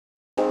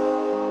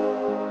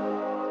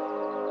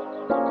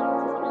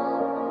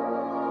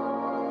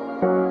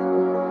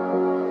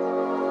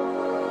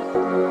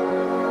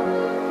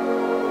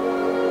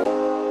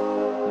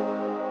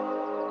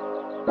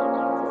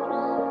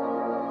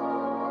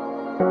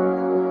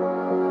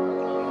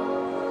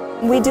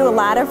We do a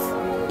lot of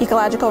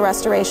ecological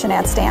restoration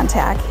at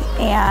Stantec,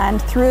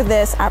 and through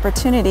this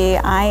opportunity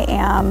I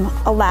am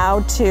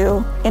allowed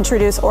to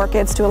introduce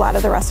orchids to a lot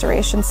of the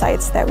restoration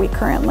sites that we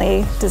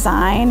currently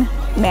design,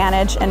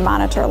 manage, and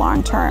monitor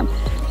long term.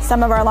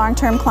 Some of our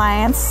long-term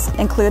clients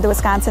include the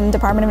Wisconsin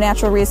Department of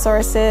Natural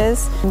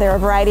Resources. There are a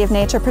variety of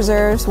nature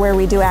preserves where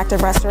we do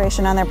active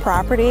restoration on their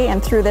property,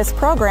 and through this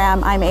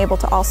program I'm able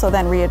to also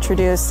then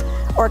reintroduce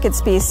orchid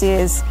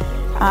species,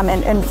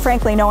 and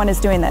frankly no one is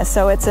doing this,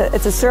 so it's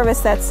a service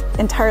that's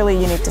entirely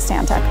unique to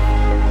Stantec.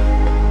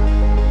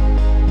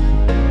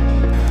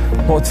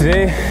 Well,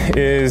 today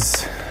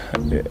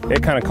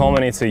it kind of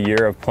culminates a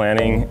year of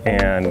planning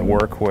and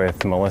work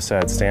with Melissa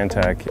at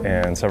Stantec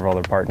and several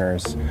other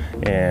partners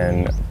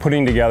in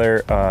putting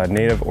together a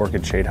native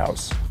orchid shade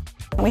house.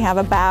 We have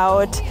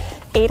about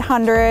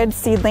 800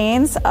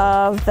 seedlings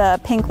of the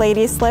pink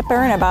lady slipper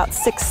and about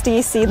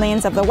 60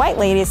 seedlings of the white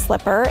lady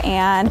slipper,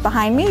 and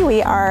behind me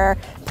we are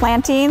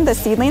planting the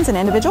seedlings in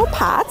individual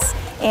pots,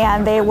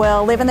 and they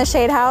will live in the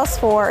shade house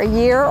for a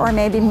year or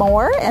maybe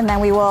more, and then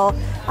we will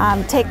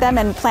take them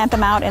and plant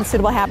them out in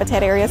suitable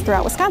habitat areas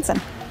throughout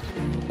Wisconsin.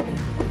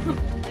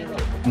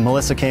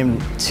 Melissa came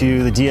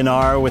to the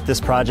DNR with this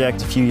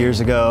project a few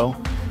years ago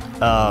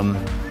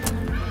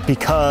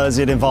because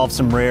it involved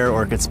some rare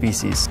orchid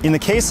species. In the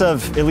case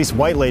of at least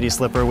white lady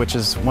slipper, which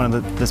is one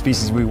of the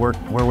species we're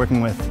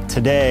working with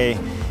today,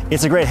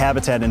 it's a great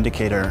habitat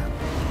indicator.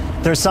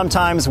 There's some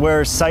times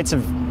where sites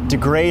have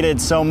degraded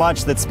so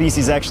much that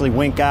species actually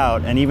wink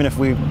out, and even if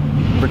we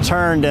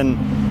return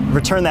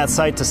that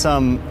site to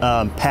some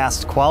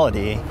past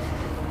quality,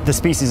 the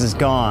species is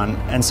gone.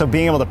 And so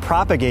being able to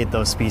propagate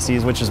those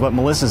species, which is what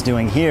Melissa's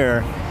doing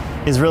here,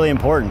 is really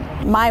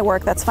important. My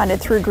work that's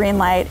funded through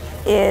Greenlight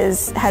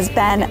has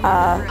been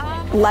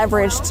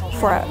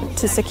leveraged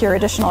to secure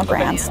additional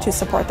grants to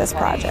support this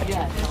project.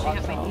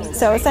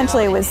 So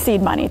essentially it was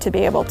seed money to be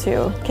able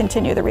to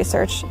continue the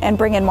research and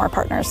bring in more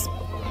partners.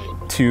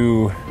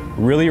 To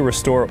really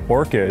restore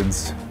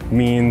orchids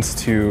means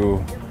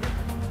to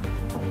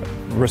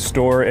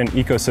restore an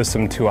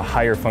ecosystem to a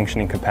higher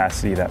functioning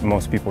capacity that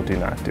most people do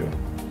not do.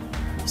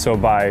 So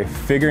by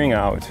figuring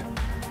out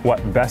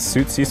what best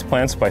suits these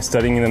plants by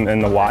studying them in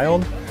the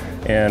wild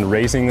and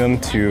raising them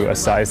to a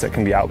size that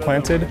can be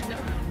outplanted,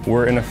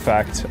 we're in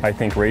effect, I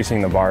think,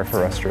 raising the bar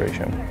for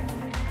restoration.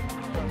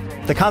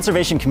 The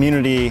conservation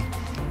community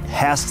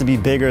has to be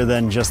bigger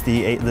than just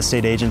the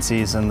state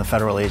agencies and the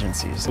federal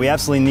agencies. We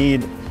absolutely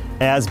need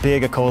as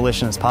big a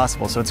coalition as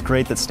possible, so it's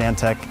great that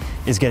Stantec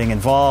is getting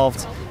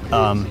involved,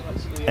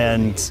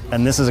 and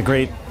this is a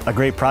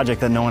great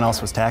project that no one else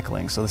was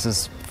tackling, so this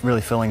is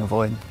really filling a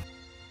void.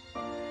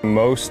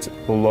 Most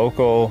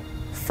local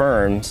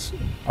firms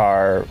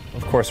are,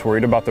 of course,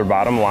 worried about their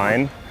bottom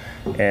line,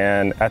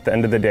 and at the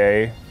end of the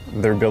day,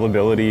 their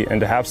billability,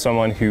 and to have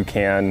someone who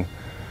can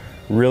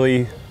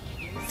really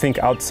think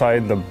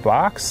outside the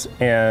box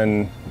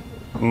and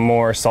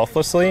more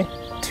selflessly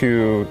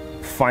to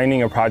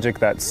finding a project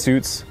that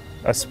suits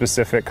a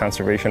specific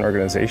conservation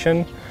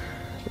organization,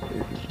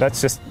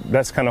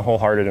 that's kind of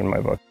wholehearted in my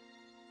book.